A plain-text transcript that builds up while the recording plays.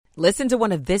Listen to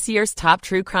one of this year's top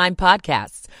true crime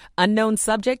podcasts. Unknown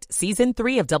Subject, Season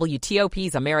 3 of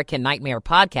WTOP's American Nightmare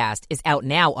podcast is out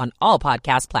now on all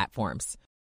podcast platforms.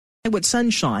 With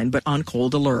sunshine, but on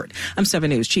cold alert. I'm 7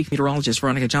 News Chief Meteorologist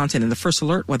Veronica Johnson in the First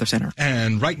Alert Weather Center.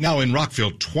 And right now in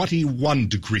Rockville, 21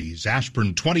 degrees.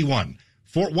 Ashburn, 21.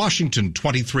 Fort Washington,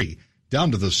 23.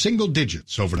 Down to the single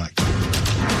digits overnight.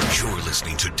 You're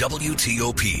listening to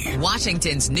WTOP,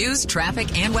 Washington's news,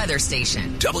 traffic, and weather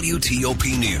station.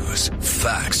 WTOP News.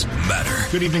 Facts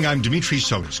matter. Good evening. I'm Dimitri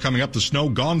Sotis. Coming up, the snow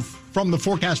gone from the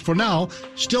forecast for now,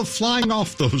 still flying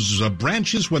off those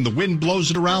branches when the wind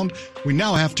blows it around. We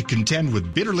now have to contend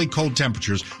with bitterly cold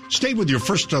temperatures. Stay with your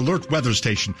First Alert weather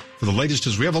station for the latest,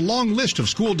 as we have a long list of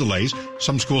school delays.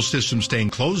 Some school systems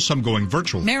staying closed, some going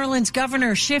virtual. Maryland's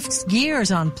governor shifts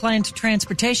gears on planned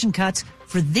transportation cuts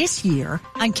for this year.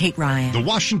 I'm Kate Ryan. The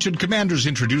Washington Commanders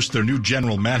introduced their new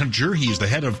general manager. He's the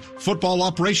head of football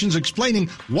operations, explaining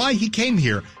why he came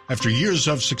here after years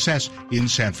of success in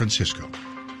San Francisco.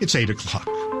 It's 8 o'clock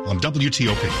on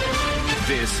WTOP.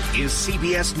 This is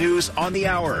CBS News on the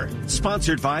Hour,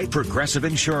 sponsored by Progressive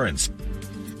Insurance.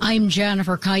 I'm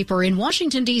Jennifer Kuiper in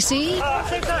Washington, D.C.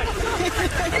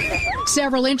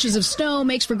 Several inches of snow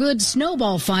makes for good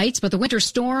snowball fights, but the winter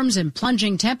storms and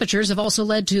plunging temperatures have also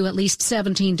led to at least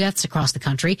 17 deaths across the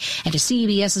country. And as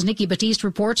CBS's Nikki Batiste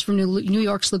reports from New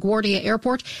York's LaGuardia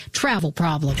Airport, travel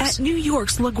problems. At New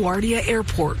York's LaGuardia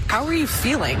Airport, how are you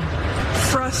feeling?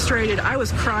 Frustrated. I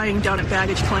was crying down at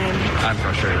baggage claim. I'm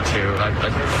frustrated too.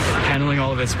 Handling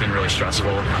all of it's been really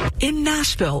stressful. In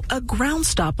Nashville, a ground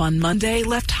stop on Monday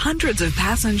left hundreds of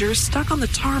passengers stuck on the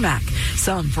tarmac,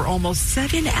 some for almost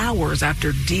 7 hours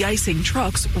after de-icing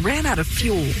trucks ran out of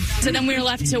fuel. So then we were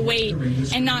left to wait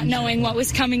and not knowing what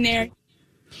was coming there.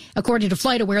 According to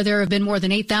FlightAware, there have been more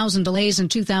than 8,000 delays and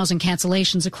 2,000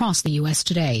 cancellations across the U.S.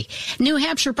 today. New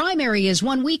Hampshire primary is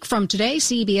 1 week from today.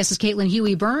 CBS's Caitlin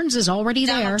Huey-Burns is already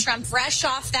there. Donald Trump, fresh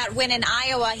off that win in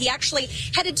Iowa, he actually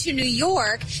headed to New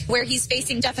York, where he's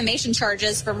facing defamation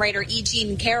charges from writer E.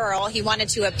 Jean Carroll. He wanted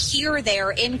to appear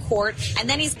there in court, and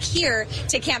then he's here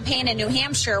to campaign in New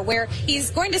Hampshire, where he's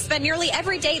going to spend nearly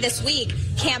every day this week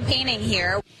campaigning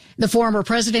here. The former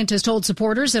president has told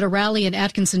supporters at a rally in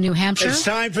Atkinson, New Hampshire. It's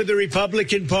time for the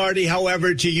Republican Party,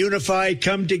 however, to unify,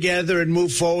 come together, and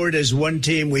move forward as one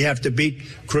team. We have to beat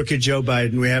crooked Joe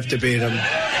Biden. We have to beat him.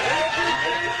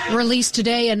 Released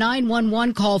today, a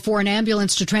 911 call for an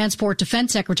ambulance to transport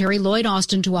Defense Secretary Lloyd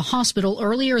Austin to a hospital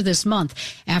earlier this month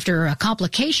after a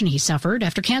complication he suffered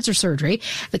after cancer surgery.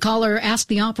 The caller asked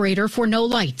the operator for no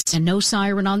lights and no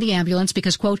siren on the ambulance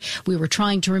because, quote, we were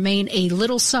trying to remain a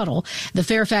little subtle. The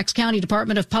Fairfax County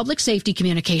Department of Public Safety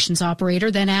Communications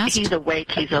operator then asked. He's awake,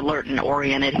 he's alert and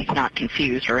oriented, he's not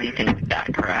confused or anything like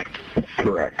that, correct?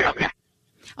 Correct. Okay.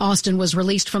 Austin was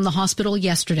released from the hospital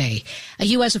yesterday. A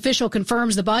U.S. official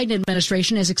confirms the Biden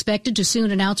administration is expected to soon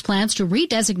announce plans to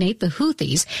redesignate the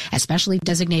Houthis as specially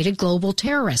designated global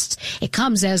terrorists. It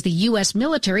comes as the U.S.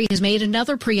 military has made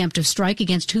another preemptive strike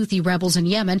against Houthi rebels in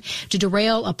Yemen to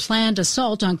derail a planned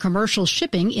assault on commercial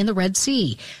shipping in the Red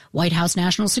Sea. White House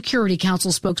National Security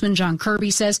Council spokesman John Kirby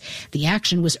says the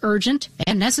action was urgent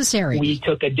and necessary. We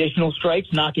took additional strikes,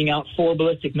 knocking out 4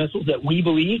 ballistic missiles that we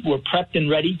believe were prepped and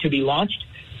ready to be launched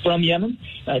from Yemen.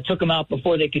 Took them out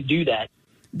before they could do that.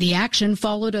 The action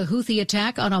followed a Houthi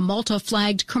attack on a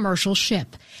Malta-flagged commercial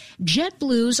ship.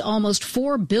 JetBlue's almost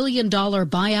 $4 billion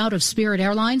buyout of Spirit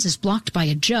Airlines is blocked by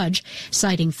a judge,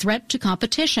 citing threat to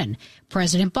competition.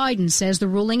 President Biden says the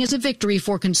ruling is a victory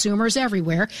for consumers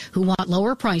everywhere who want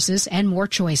lower prices and more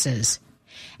choices.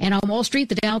 And on Wall Street,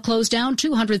 the Dow closed down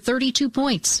 232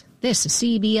 points. This is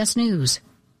CBS News.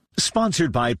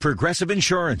 Sponsored by Progressive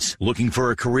Insurance. Looking for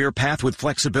a career path with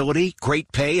flexibility, great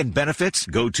pay, and benefits?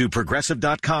 Go to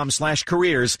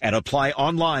progressive.com/careers and apply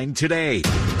online today.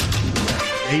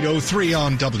 8:03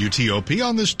 on WTOP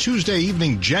on this Tuesday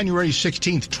evening, January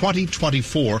 16th,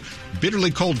 2024.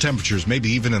 Bitterly cold temperatures, maybe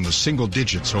even in the single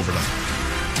digits overnight.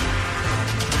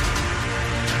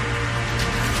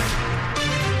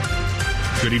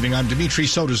 Good evening. I'm Dimitri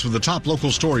Sotis with the top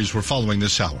local stories we're following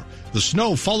this hour. The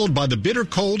snow followed by the bitter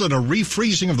cold and a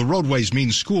refreezing of the roadways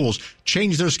means schools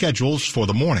change their schedules for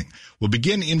the morning. We'll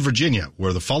begin in Virginia,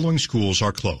 where the following schools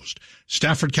are closed.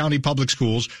 Stafford County Public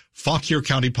Schools, Fauquier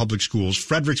County Public Schools,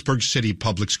 Fredericksburg City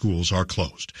Public Schools are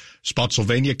closed.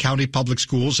 Spotsylvania County Public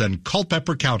Schools and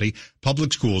Culpeper County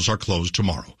Public Schools are closed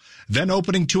tomorrow. Then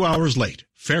opening 2 hours late,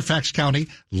 Fairfax County,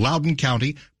 Loudoun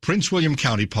County, Prince William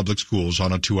County Public Schools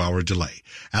on a 2-hour delay.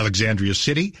 Alexandria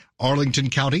City, Arlington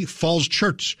County, Falls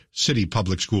Church City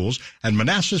Public Schools, and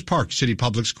Manassas Park City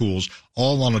Public Schools,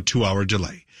 all on a 2-hour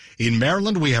delay. In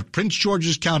Maryland, we have Prince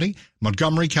George's County,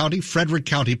 Montgomery County, Frederick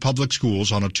County Public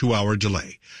Schools on a 2-hour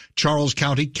delay. Charles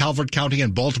County, Calvert County,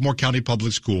 and Baltimore County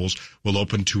Public Schools will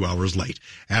open 2 hours late.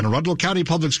 Anne Arundel County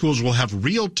Public Schools will have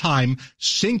real-time,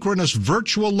 synchronous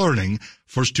virtual learning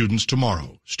for students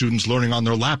tomorrow. Students learning on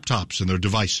their laptops and their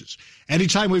devices.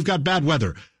 Anytime we've got bad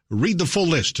weather, read the full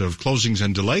list of closings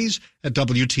and delays at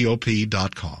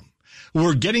WTOP.com.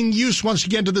 We're getting used once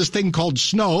again to this thing called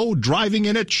snow, driving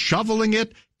in it, shoveling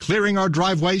it, clearing our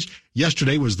driveways.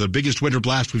 Yesterday was the biggest winter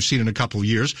blast we've seen in a couple of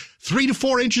years. 3 to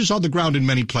 4 inches on the ground in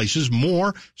many places,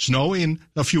 more snow in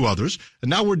a few others. And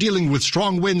now we're dealing with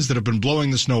strong winds that have been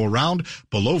blowing the snow around.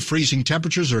 Below freezing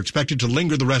temperatures are expected to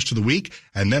linger the rest of the week.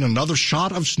 And then another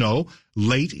shot of snow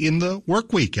late in the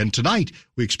work week. And tonight,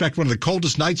 we expect one of the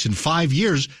coldest nights in 5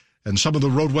 years. And some of the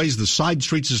roadways, the side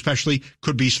streets especially,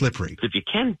 could be slippery. If you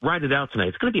can ride it out tonight,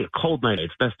 it's going to be a cold night.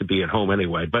 It's best to be at home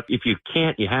anyway. But if you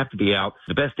can't, you have to be out.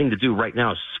 The best thing to do right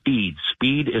now is speed.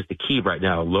 Speed is the key right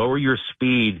now. Lower your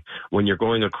speed when you're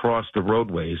going across the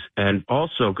roadways. And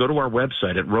also go to our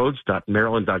website at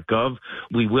roads.maryland.gov.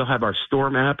 We will have our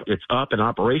storm app. It's up and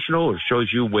operational. It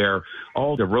shows you where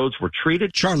all the roads were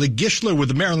treated. Charlie Gishler with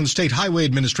the Maryland State Highway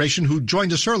Administration, who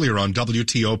joined us earlier on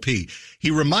WTOP. He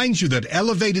reminds you that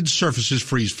elevated surfaces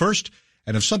freeze first,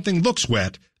 and if something looks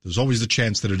wet, there's always the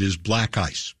chance that it is black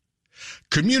ice.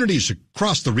 Communities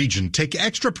across the region take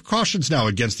extra precautions now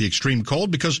against the extreme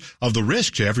cold because of the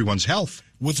risk to everyone's health.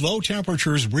 With low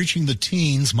temperatures reaching the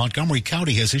teens, Montgomery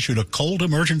County has issued a cold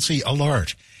emergency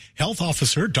alert. Health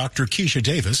Officer Dr. Keisha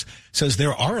Davis says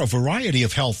there are a variety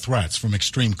of health threats from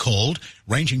extreme cold,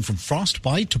 ranging from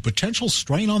frostbite to potential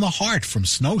strain on the heart from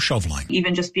snow shoveling.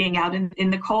 Even just being out in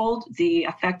the cold, the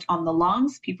effect on the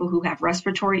lungs, people who have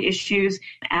respiratory issues,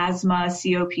 asthma,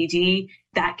 COPD,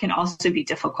 that can also be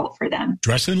difficult for them.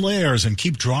 Dress in layers and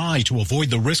keep dry to avoid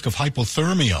the risk of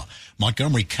hypothermia.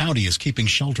 Montgomery County is keeping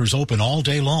shelters open all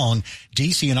day long.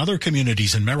 D.C. and other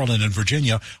communities in Maryland and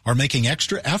Virginia are making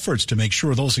extra efforts to make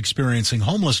sure those experiencing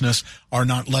homelessness are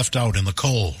not left out in the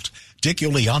cold. Dick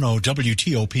Iuliano,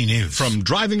 WTOP News. From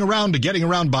driving around to getting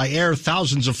around by air,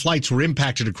 thousands of flights were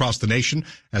impacted across the nation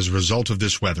as a result of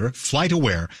this weather.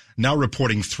 FlightAware now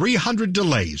reporting 300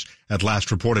 delays at last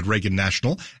report at Reagan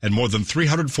National and more than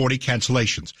 340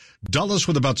 cancellations. Dulles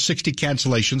with about 60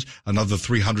 cancellations, another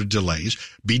 300 delays.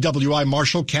 BWI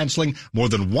Marshall canceling more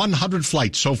than 100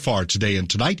 flights so far today and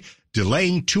tonight,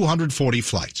 delaying 240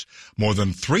 flights. More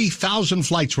than 3,000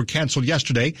 flights were canceled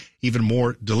yesterday, even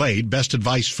more delayed. Best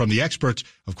advice from the experts,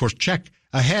 of course, check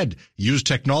ahead. Use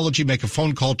technology, make a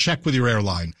phone call, check with your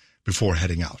airline before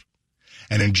heading out.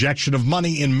 An injection of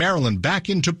money in Maryland back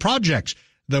into projects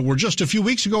that were just a few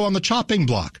weeks ago on the chopping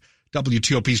block.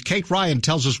 WTOP's Kate Ryan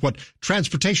tells us what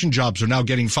transportation jobs are now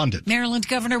getting funded. Maryland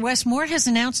Governor Wes Moore has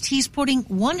announced he's putting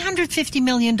 $150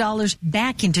 million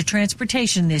back into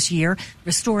transportation this year,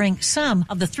 restoring some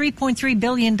of the $3.3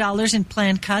 billion in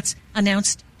planned cuts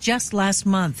announced just last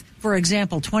month. For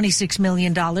example, $26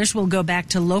 million will go back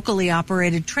to locally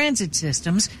operated transit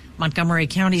systems. Montgomery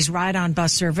County's ride-on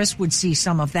bus service would see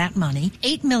some of that money.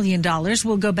 $8 million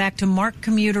will go back to MARC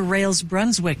Commuter Rail's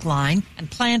Brunswick line, and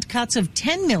planned cuts of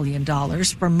 $10 million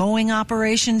for mowing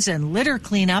operations and litter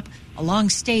cleanup along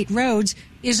state roads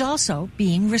is also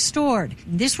being restored.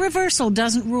 This reversal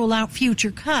doesn't rule out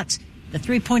future cuts. The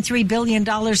 $3.3 billion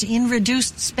in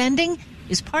reduced spending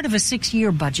is part of a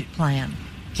 6-year budget plan.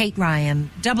 Kate Ryan,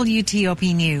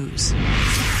 WTOP News.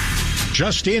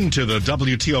 Just into the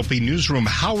WTOP newsroom,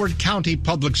 Howard County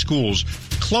Public Schools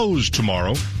closed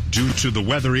tomorrow due to the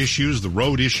weather issues, the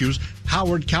road issues.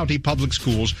 Howard County Public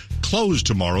Schools closed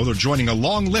tomorrow. They're joining a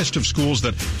long list of schools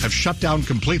that have shut down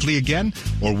completely again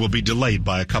or will be delayed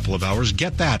by a couple of hours.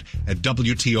 Get that at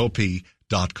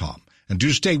WTOP.com. And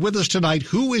do stay with us tonight.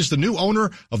 Who is the new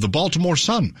owner of the Baltimore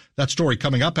Sun? That story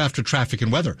coming up after traffic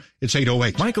and weather. It's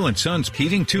 8:08. Michael and Son's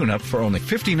heating tune-up for only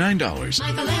 $59.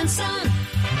 Michael and Son.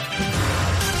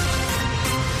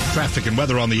 Traffic and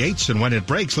weather on the 8s, and when it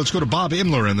breaks, let's go to Bob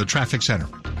Imler in the traffic center.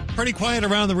 Pretty quiet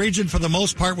around the region for the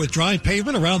most part with dry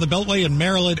pavement around the Beltway in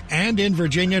Maryland and in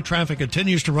Virginia. Traffic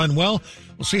continues to run well.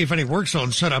 We'll see if any work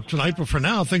zones set up tonight, but for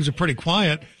now, things are pretty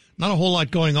quiet. Not a whole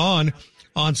lot going on.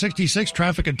 On 66,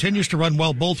 traffic continues to run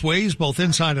well both ways, both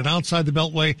inside and outside the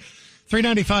Beltway.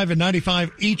 395 and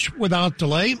 95 each without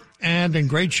delay and in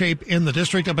great shape in the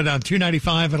district, up and down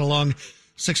 295 and along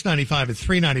 695 and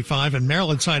 395. And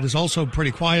Maryland side is also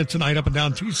pretty quiet tonight, up and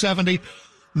down 270.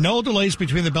 No delays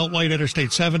between the Beltway and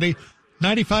Interstate 70.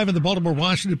 95 and the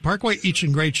Baltimore-Washington Parkway, each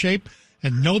in great shape.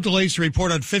 And no delays to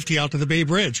report on 50 out to the Bay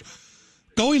Bridge.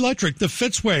 Go electric the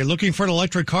Fitz way. Looking for an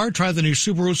electric car? Try the new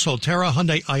Subaru Solterra,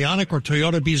 Hyundai Ioniq, or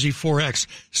Toyota BZ4X.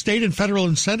 State and federal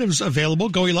incentives available.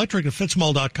 Go electric at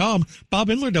fitzmall.com. Bob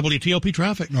Inler, WTOP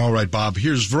Traffic. All right, Bob.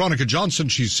 Here's Veronica Johnson.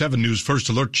 She's 7 News First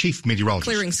Alert Chief Meteorologist.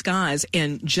 Clearing skies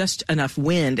and just enough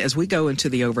wind as we go into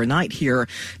the overnight here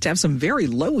to have some very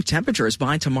low temperatures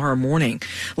by tomorrow morning.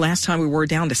 Last time we were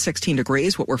down to 16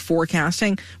 degrees. What we're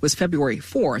forecasting was February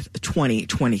 4th,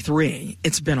 2023.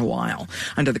 It's been a while.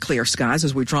 Under the clear skies,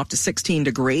 as we drop to 16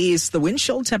 degrees, the wind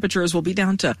chill temperatures will be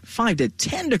down to 5 to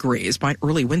 10 degrees by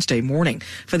early Wednesday morning.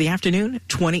 For the afternoon,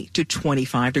 20 to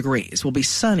 25 degrees. Will be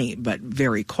sunny, but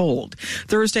very cold.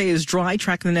 Thursday is dry.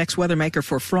 Tracking the next weather maker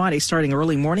for Friday, starting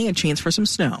early morning, a chance for some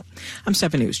snow. I'm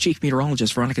 7 News Chief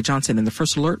Meteorologist Veronica Johnson in the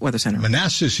First Alert Weather Center.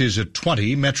 Manassas is at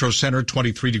 20, Metro Center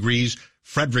 23 degrees,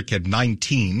 Frederick at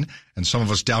 19, and some of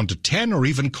us down to 10 or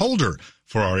even colder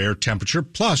for our air temperature.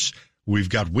 Plus, we've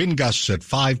got wind gusts at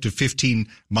 5 to 15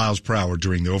 miles per hour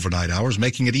during the overnight hours,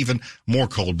 making it even more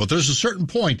cold. But there's a certain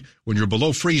point when you're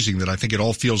below freezing that I think it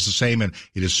all feels the same, and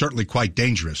it is certainly quite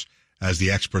dangerous, as the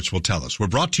experts will tell us. We're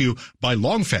brought to you by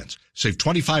Long Fence. Save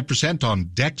 25% on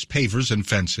decks, pavers, and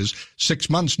fences. 6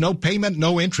 months, no payment,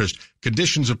 no interest.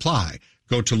 Conditions apply.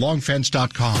 Go to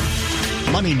longfence.com.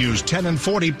 Money News, 10 and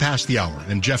 40 past the hour.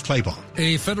 And Jeff Claiborne.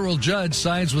 A federal judge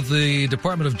sides with the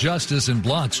Department of Justice and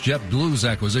blocks JetBlue's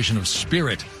acquisition of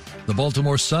Spirit. The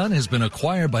Baltimore Sun has been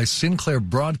acquired by Sinclair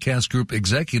Broadcast Group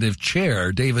Executive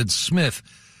Chair David Smith.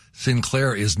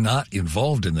 Sinclair is not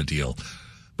involved in the deal.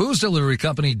 Booze delivery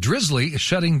company Drizzly is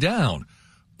shutting down.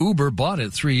 Uber bought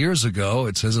it 3 years ago.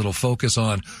 It says it'll focus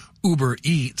on Uber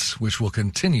Eats, which will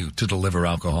continue to deliver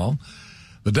alcohol.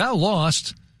 The Dow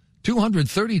lost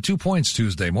 232 points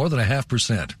Tuesday, more than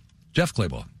 0.5%. Jeff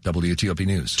Claiborne, WTOP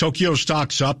News. Tokyo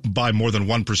stocks up by more than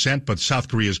 1%, but South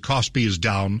Korea's Kospi is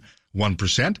down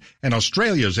 1%, and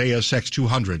Australia's ASX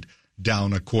 200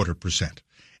 down 0.25%.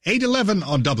 8:11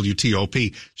 on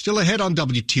WTOP. Still ahead on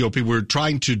WTOP, we're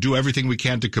trying to do everything we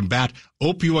can to combat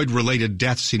opioid-related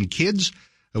deaths in kids.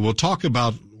 We'll talk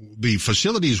about the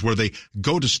facilities where they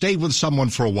go to stay with someone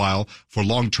for a while for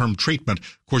long-term treatment.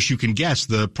 Of course, you can guess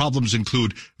the problems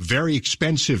include very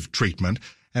expensive treatment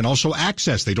and also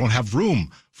access. They don't have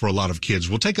room for a lot of kids.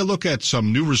 We'll take a look at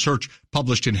some new research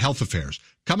published in Health Affairs.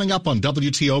 Coming up on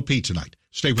WTOP tonight.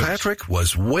 Stay with us. Patrick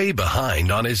was way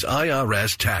behind on his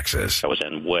IRS taxes. I was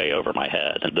in way over my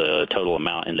head. The total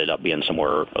amount ended up being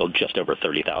somewhere just over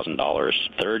 $30,000.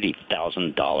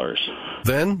 $30,000.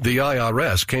 Then the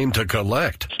IRS came to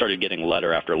collect. Started getting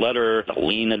letter after letter. A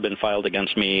lien had been filed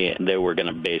against me. They were going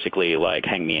to basically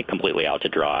hang me completely out to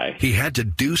dry. He had to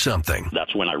do something.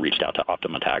 That's when I reached out to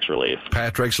Optima Tax Relief.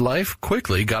 Patrick's life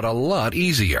quickly got a lot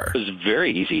easier. It was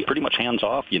very easy. Pretty much hands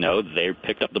off, They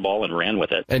picked up the ball and ran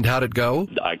with it. And how'd it go?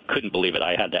 I couldn't believe it.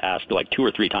 I had to ask 2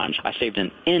 or 3 times. I saved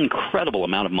an incredible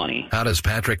amount of money. How does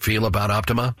Patrick feel about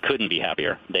Optima? Couldn't be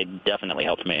happier. They definitely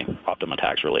helped me. Optima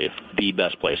Tax Relief, the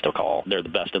best place to call. They're the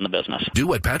best in the business. Do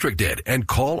what Patrick did and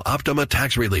call Optima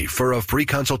Tax Relief for a free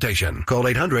consultation. Call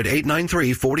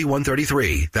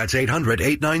 800-893-4133. That's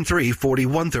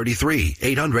 800-893-4133.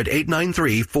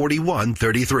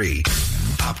 800-893-4133.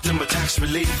 Optima Tax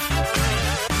Relief.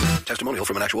 Testimonial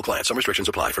from an actual client. Some restrictions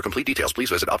apply. For complete details, please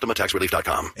visit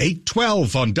OptimaTaxRelief.com.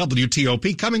 8:12 on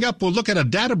WTOP. Coming up, we'll look at a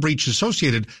data breach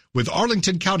associated with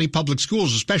Arlington County Public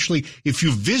Schools, especially if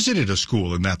you visited a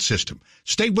school in that system.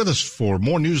 Stay with us for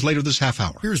more news later this half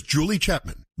hour. Here's Julie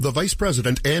Chapman, the Vice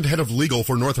President and Head of Legal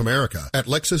for North America at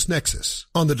LexisNexis,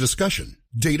 on the discussion,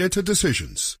 Data to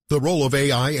Decisions, the role of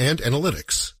AI and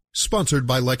analytics. Sponsored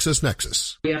by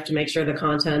LexisNexis. You have to make sure the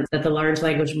content that the large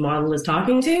language model is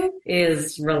talking to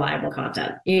is reliable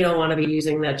content. You don't want to be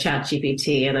using the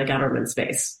ChatGPT in a government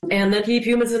space. And then keep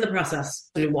humans in the process.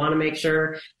 We want to make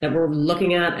sure that we're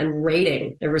looking at and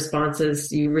rating the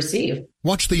responses you receive.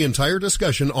 Watch the entire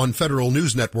discussion on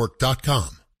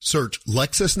federalnewsnetwork.com. Search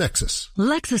LexisNexis.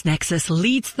 LexisNexis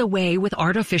leads the way with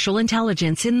artificial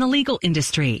intelligence in the legal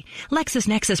industry.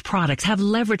 LexisNexis products have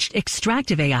leveraged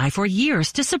extractive AI for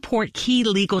years to support key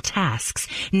legal tasks.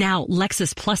 Now,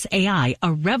 Lexis Plus AI,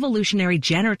 a revolutionary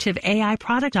generative AI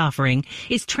product offering,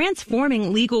 is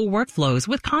transforming legal workflows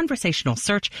with conversational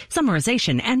search,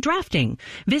 summarization, and drafting.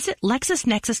 Visit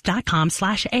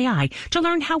LexisNexis.com/AI to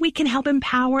learn how we can help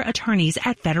empower attorneys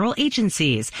at federal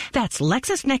agencies. That's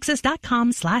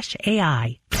LexisNexis.com/AI.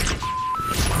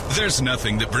 There's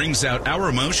nothing that brings out our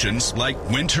emotions like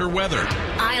winter weather.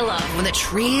 I love when the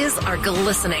trees are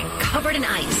glistening, covered in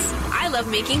ice. I love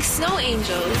making snow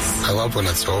angels. I love when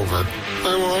it's over.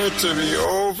 I want it to be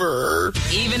over.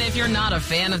 Even if you're not a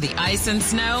fan of the ice and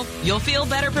snow, you'll feel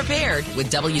better prepared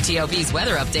with WTOP's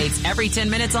weather updates every 10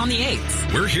 minutes on the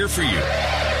 8th. We're here for you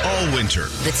all winter.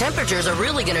 The temperatures are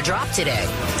really going to drop today.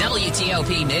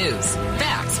 WTOP News.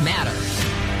 Facts matter.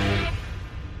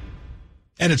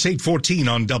 And it's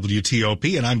 8:14 on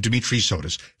WTOP, and I'm Dimitri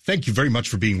Sotis. Thank you very much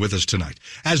for being with us tonight.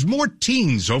 As more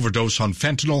teens overdose on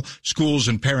fentanyl, schools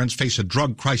and parents face a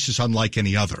drug crisis unlike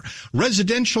any other.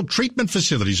 Residential treatment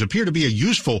facilities appear to be a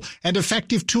useful and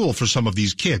effective tool for some of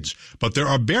these kids. But there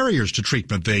are barriers to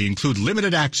treatment. They include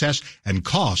limited access and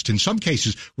cost. In some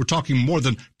cases, we're talking more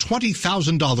than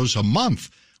 $20,000 a month.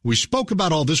 We spoke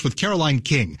about all this with Caroline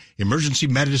King, emergency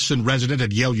medicine resident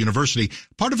at Yale University,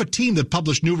 part of a team that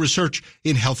published new research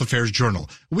in Health Affairs Journal.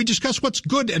 We discuss what's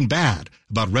good and bad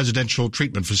about residential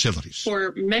treatment facilities.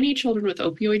 For many children with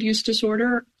opioid use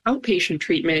disorder, outpatient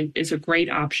treatment is a great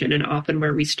option and often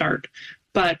where we start.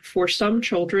 But for some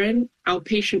children,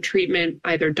 outpatient treatment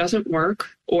either doesn't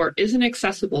work or isn't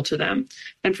accessible to them.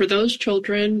 And for those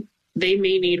children, they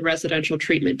may need residential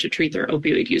treatment to treat their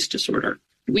opioid use disorder.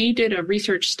 We did a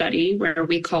research study where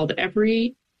we called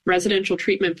every residential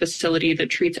treatment facility that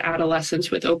treats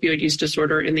adolescents with opioid use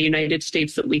disorder in the United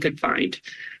States that we could find.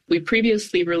 We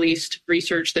previously released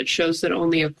research that shows that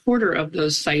only a quarter of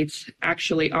those sites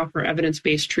actually offer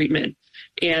evidence-based treatment.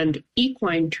 And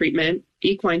equine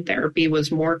therapy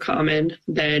was more common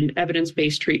than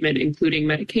evidence-based treatment, including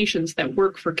medications that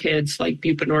work for kids like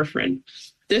buprenorphine.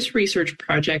 This research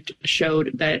project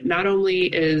showed that not only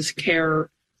is care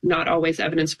not always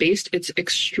evidence-based, it's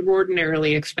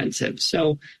extraordinarily expensive.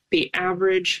 So the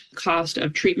average cost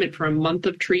of treatment for a month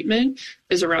of treatment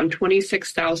is around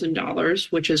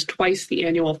 $26,000, which is twice the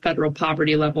annual federal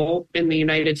poverty level in the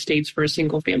United States for a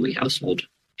single-family household.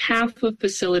 Half of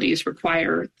facilities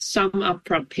require some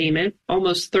upfront payment,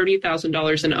 almost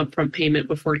 $30,000 in upfront payment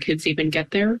before kids even get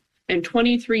there. And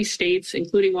 23 states,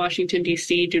 including Washington,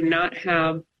 D.C., do not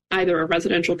have either a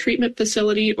residential treatment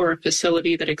facility or a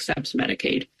facility that accepts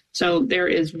Medicaid. So there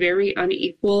is very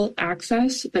unequal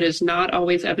access that is not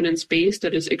always evidence-based,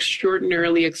 that is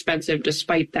extraordinarily expensive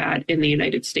despite that in the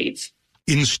United States.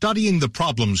 In studying the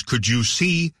problems, could you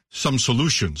see some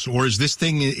solutions, or is this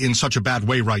thing in such a bad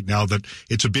way right now that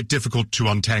it's a bit difficult to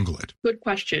untangle it? Good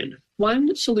question.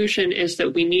 One solution is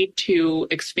that we need to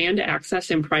expand access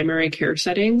in primary care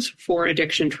settings for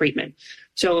addiction treatment.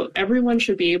 So everyone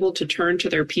should be able to turn to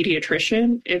their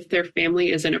pediatrician if their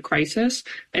family is in a crisis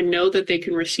and know that they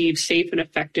can receive safe and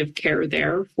effective care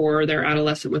there for their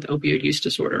adolescent with opioid use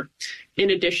disorder. In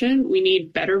addition, we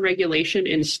need better regulation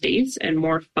in states and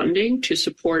more funding to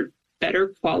support better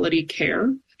quality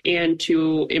care and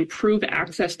to improve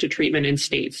access to treatment in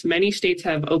states. Many states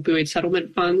have opioid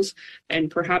settlement funds, and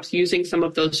perhaps using some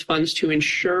of those funds to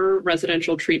ensure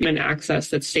residential treatment access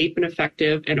that's safe and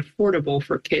effective and affordable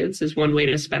for kids is one way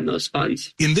to spend those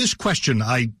funds. In this question,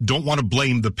 I don't want to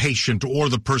blame the patient or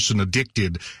the person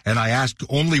addicted, and I ask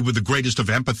only with the greatest of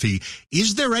empathy.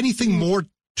 Is there anything more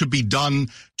to be done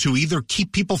to either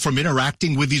keep people from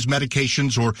interacting with these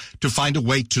medications or to find a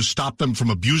way to stop them from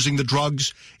abusing the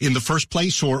drugs in the first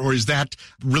place? Or is that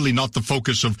really not the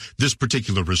focus of this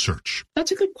particular research?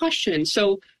 That's a good question.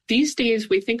 So these days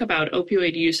we think about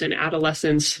opioid use in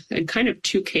adolescents in kind of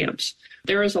two camps.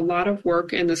 There is a lot of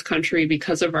work in this country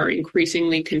because of our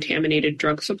increasingly contaminated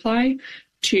drug supply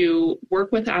to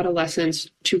work with adolescents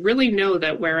to really know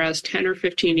that whereas 10 or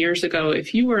 15 years ago,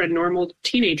 if you were a normal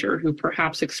teenager who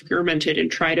perhaps experimented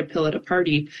and tried a pill at a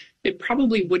party, it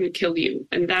probably wouldn't kill you.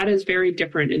 And that is very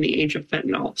different in the age of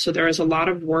fentanyl. So there is a lot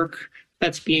of work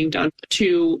that's being done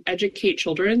to educate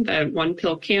children that one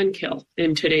pill can kill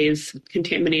in today's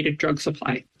contaminated drug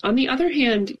supply. On the other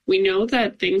hand, we know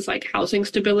that things like housing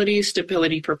stability,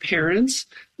 stability for parents,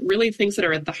 really things that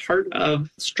are at the heart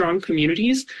of strong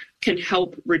communities can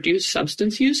help reduce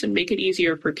substance use and make it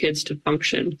easier for kids to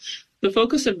function. The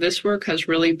focus of this work has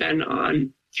really been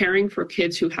on caring for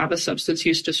kids who have a substance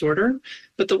use disorder.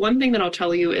 But the one thing that I'll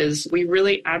tell you is we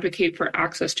really advocate for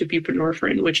access to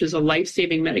buprenorphine, which is a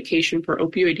life-saving medication for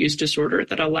opioid use disorder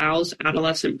that allows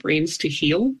adolescent brains to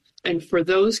heal. And for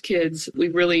those kids, we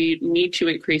really need to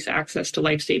increase access to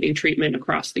life-saving treatment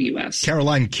across the U.S.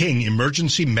 Caroline King,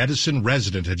 emergency medicine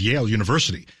resident at Yale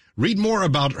University. Read more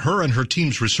about her and her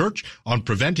team's research on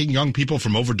preventing young people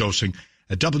from overdosing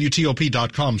at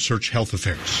WTOP.com. Search Health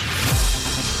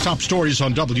Affairs. Tonight's top stories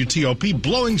on WTOP: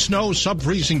 blowing snow,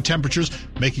 sub-freezing temperatures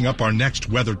making up our next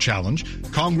weather challenge.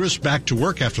 Congress back to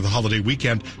work after the holiday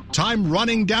weekend. Time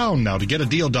running down now to get a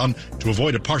deal done to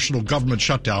avoid a partial government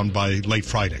shutdown by late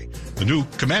Friday. The new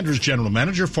Commanders General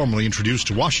Manager formally introduced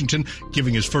to Washington,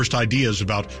 giving his first ideas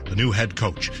about the new head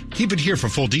coach. Keep it here for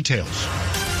full details.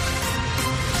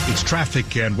 It's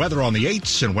traffic and weather on the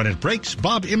 8s, and when it breaks,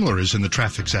 Bob Imler is in the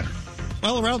traffic center.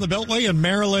 Well, around the Beltway in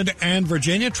Maryland and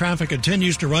Virginia, traffic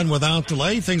continues to run without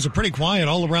delay. Things are pretty quiet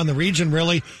all around the region,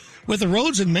 really, with the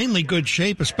roads in mainly good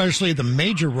shape, especially the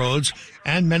major roads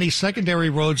and many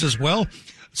secondary roads as well.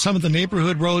 Some of the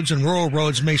neighborhood roads and rural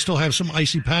roads may still have some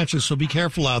icy patches, so be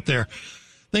careful out there.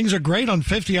 Things are great on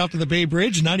 50 out to the Bay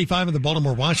Bridge, 95 in the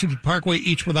Baltimore-Washington Parkway,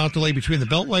 each without delay between the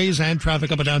Beltways, and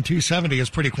traffic up and down 270 is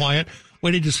pretty quiet.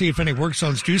 Waiting to see if any work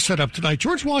zones do set up tonight.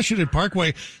 George Washington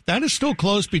Parkway, that is still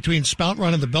closed between Spout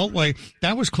Run and the Beltway.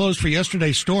 That was closed for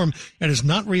yesterday's storm and is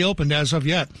not reopened as of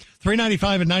yet.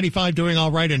 395 and 95 doing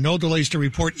all right, and no delays to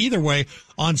report either way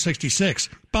on 66.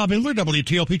 Bob Imler,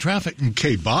 WTOP Traffic.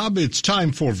 Okay, Bob, it's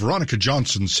time for Veronica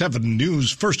Johnson, 7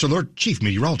 News First Alert Chief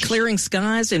Meteorologist. Clearing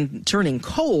skies and turning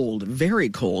cold, very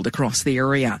cold across the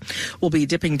area. We'll be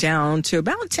dipping down to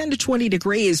about 10 to 20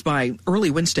 degrees by early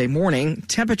Wednesday morning.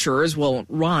 Temperatures will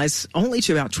rise only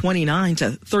to about 29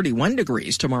 to 31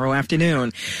 degrees tomorrow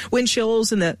afternoon. Wind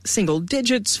chills in the single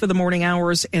digits for the morning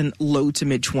hours and low to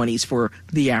mid-20s for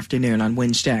the afternoon on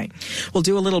Wednesday. We'll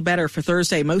do a little better for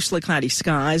Thursday, mostly cloudy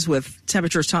skies with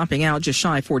temperatures topping out just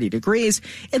shy of 40 degrees.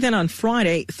 And then on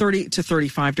Friday, 30 to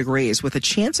 35 degrees with a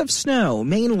chance of snow,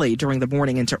 mainly during the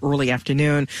morning into early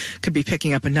afternoon. Could be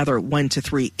picking up another 1 to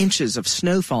 3 inches of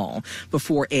snowfall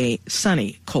before a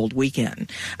sunny, cold weekend.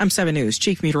 I'm 7 News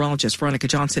Chief Meteorologist Veronica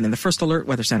Johnson in the First Alert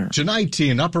Weather Center. Tonight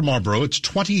in Upper Marlboro, it's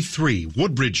 23,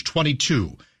 Woodbridge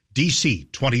 22, D.C.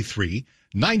 23,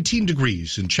 19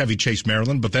 degrees in Chevy Chase,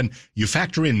 Maryland, but then you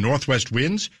factor in northwest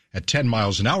winds at 10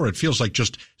 miles an hour. It feels like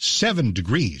just 7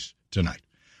 degrees tonight.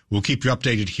 We'll keep you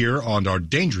updated here on our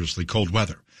dangerously cold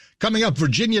weather. Coming up,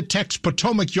 Virginia Tech's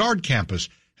Potomac Yard campus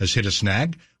has hit a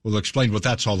snag. We'll explain what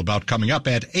that's all about coming up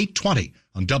at 8:20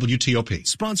 on WTOP.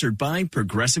 Sponsored by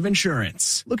Progressive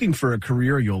Insurance. Looking for a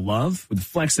career you'll love with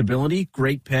flexibility,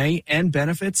 great pay, and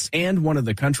benefits, and one of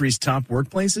the country's top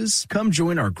workplaces? Come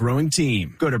join our growing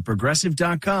team. Go to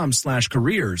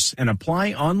progressive.com/careers and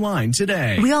apply online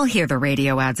today. We all hear the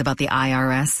radio ads about the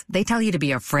IRS. They tell you to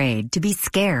be afraid, to be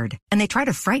scared, and they try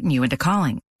to frighten you into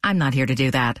calling. I'm not here to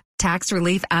do that. Tax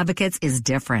Relief Advocates is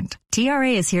different.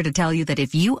 TRA is here to tell you that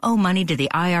if you owe money to the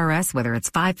IRS, whether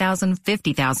it's $5,000,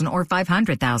 $50,000, or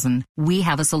 $500,000, we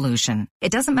have a solution.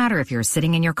 It doesn't matter if you're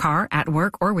sitting in your car, at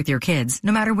work, or with your kids.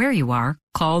 No matter where you are,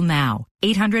 call now.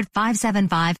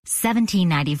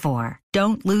 800-575-1794.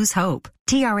 Don't lose hope.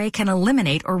 TRA can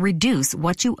eliminate or reduce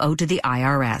what you owe to the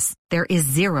IRS. There is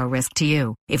zero risk to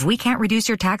you. If we can't reduce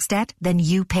your tax debt, then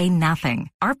you pay nothing.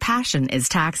 Our passion is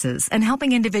taxes and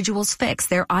helping individuals fix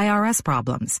their IRS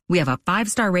problems. We have a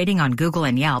 5-star rating on Google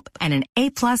and Yelp and an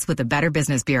A+ with the Better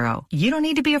Business Bureau. You don't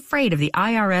need to be afraid of the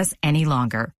IRS any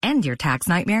longer. End your tax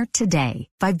nightmare today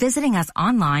by visiting us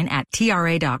online at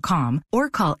TRA.com or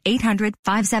call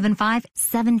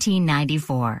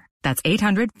 800-575-1794. That's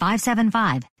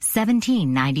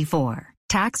 800-575-1794.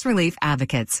 Tax Relief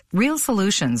Advocates. Real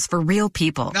solutions for real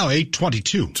people. Now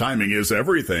 8:22. Timing is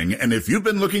everything, and if you've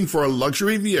been looking for a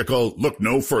luxury vehicle, look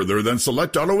no further than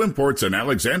Select Auto Imports in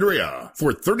Alexandria.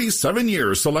 For 37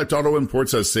 years, Select Auto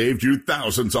Imports has saved you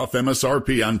thousands off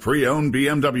MSRP on pre-owned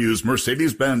BMWs,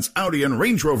 Mercedes-Benz, Audi, and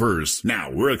Range Rovers.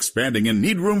 Now we're expanding and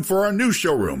need room for our new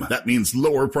showroom. That means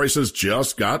lower prices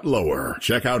just got lower.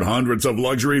 Check out hundreds of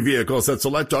luxury vehicles at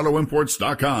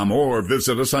SelectAutoImports.com or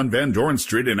visit us on Van Dorn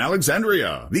Street in Alexandria.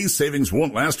 These savings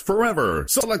won't last forever.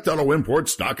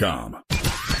 SelectAutoImports.com.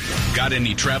 Got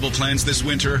any travel plans this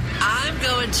winter? I'm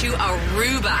going to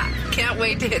Aruba. Can't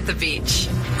wait to hit the beach.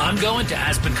 I'm going to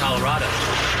Aspen, Colorado.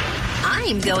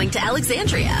 I'm going to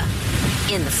Alexandria.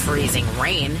 In the freezing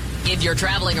rain. If you're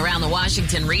traveling around the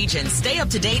Washington region, stay up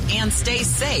to date and stay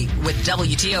safe with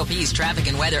WTOP's traffic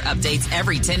and weather updates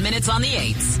every 10 minutes on the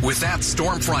 8s. With that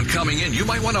storm front coming in, you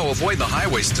might want to avoid the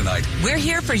highways tonight. We're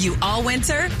here for you all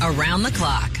winter, around the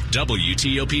clock.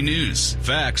 WTOP News.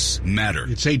 Facts matter.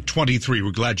 It's 8:23.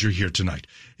 We're glad you're here tonight.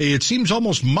 It seems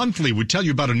almost monthly we tell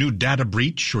you about a new data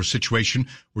breach or situation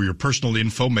where your personal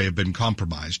info may have been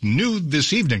compromised. New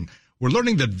this evening, we're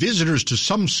learning that visitors to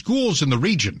some schools in the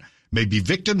region may be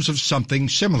victims of something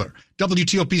similar.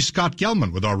 WTOP's Scott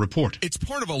Gelman with our report. It's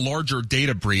part of a larger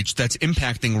data breach that's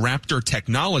impacting Raptor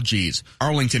Technologies.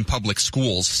 Arlington Public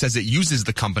Schools says it uses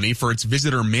the company for its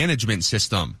visitor management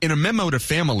system. In a memo to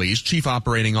families, Chief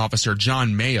Operating Officer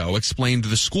John Mayo explained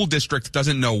the school district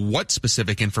doesn't know what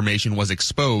specific information was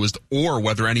exposed or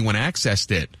whether anyone accessed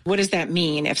it. What does that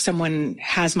mean if someone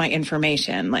has my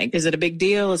information? Like, is it a big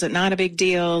deal? Is it not a big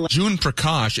deal? June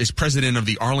Prakash is president of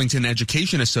the Arlington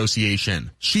Education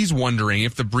Association. She's wondering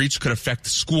if the breach could affect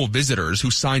school visitors who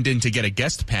signed in to get a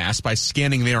guest pass by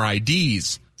scanning their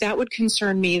IDs. That would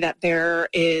concern me that there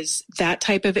is that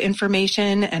type of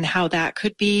information and how that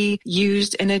could be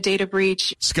used in a data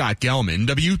breach. Scott Gelman,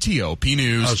 WTOP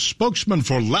News. A spokesman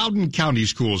for Loudoun County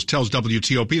Schools tells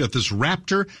WTOP that this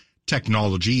Raptor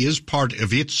technology is part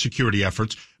of its security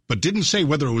efforts, but didn't say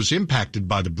whether it was impacted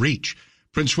by the breach.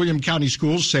 Prince William County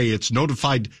Schools say it's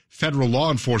notified federal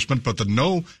law enforcement, but that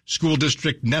no school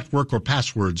district network or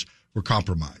passwords were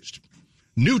compromised.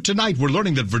 New tonight, we're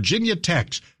learning that Virginia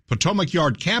Tech's Potomac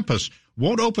Yard campus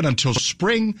won't open until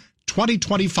spring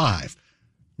 2025,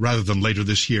 rather than later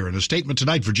this year. In a statement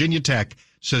tonight, Virginia Tech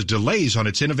says delays on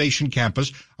its innovation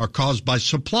campus are caused by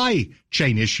supply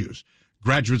chain issues.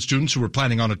 Graduate students who were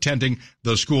planning on attending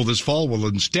the school this fall will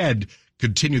instead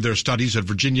continue their studies at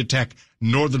Virginia Tech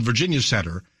Northern Virginia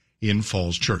Center in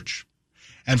Falls Church.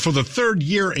 And for the third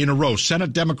year in a row,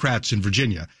 Senate Democrats in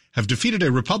Virginia have defeated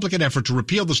a Republican effort to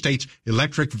repeal the state's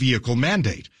electric vehicle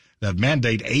mandate. That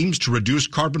mandate aims to reduce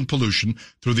carbon pollution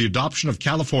through the adoption of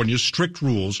California's strict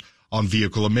rules on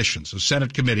vehicle emissions. A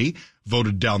Senate committee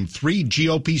voted down 3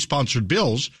 GOP-sponsored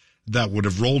bills that would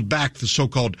have rolled back the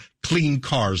so-called clean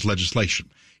cars legislation.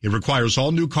 It requires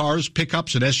all new cars,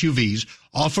 pickups, and SUVs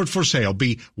offered for sale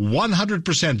be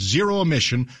 100% zero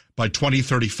emission by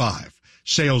 2035.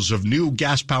 Sales of new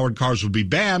gas-powered cars would be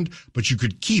banned, but you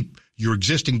could keep your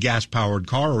existing gas-powered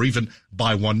car or even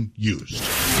buy one used.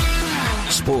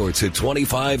 Sports at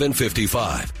 25 and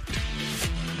 55.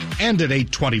 And at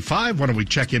 8:25, why don't we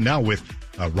check in now with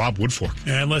Rob Woodfork.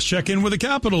 And let's check in with the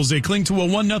Capitals. They cling to a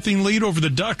 1-0 lead over the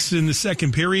Ducks in the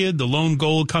second period. The lone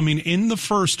goal coming in the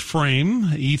first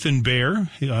frame. Ethan Bear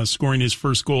scoring his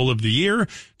first goal of the year.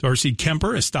 Darcy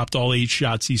Kemper has stopped all 8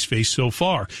 shots he's faced so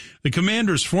far. The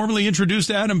Commanders formally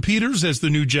introduced Adam Peters as the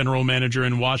new general manager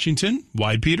in Washington.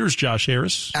 Wide Peters, Josh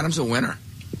Harris. Adam's a winner.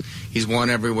 He's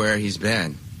won everywhere he's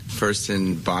been. First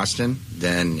in Boston,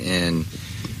 then in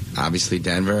obviously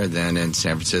Denver, then in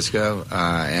San Francisco,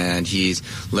 and he's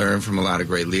learned from a lot of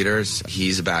great leaders.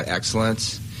 He's about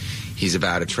excellence. He's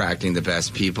about attracting the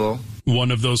best people.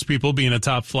 One of those people being a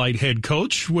top-flight head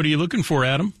coach. What are you looking for,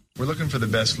 Adam? We're looking for the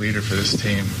best leader for this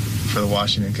team, for the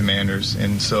Washington Commanders,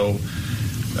 and so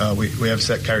we have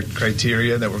set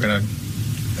criteria that we're going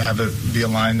to have it be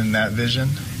aligned in that vision,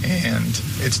 and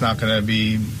it's not going to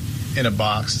be in a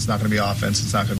box. It's not going to be offense. It's not going to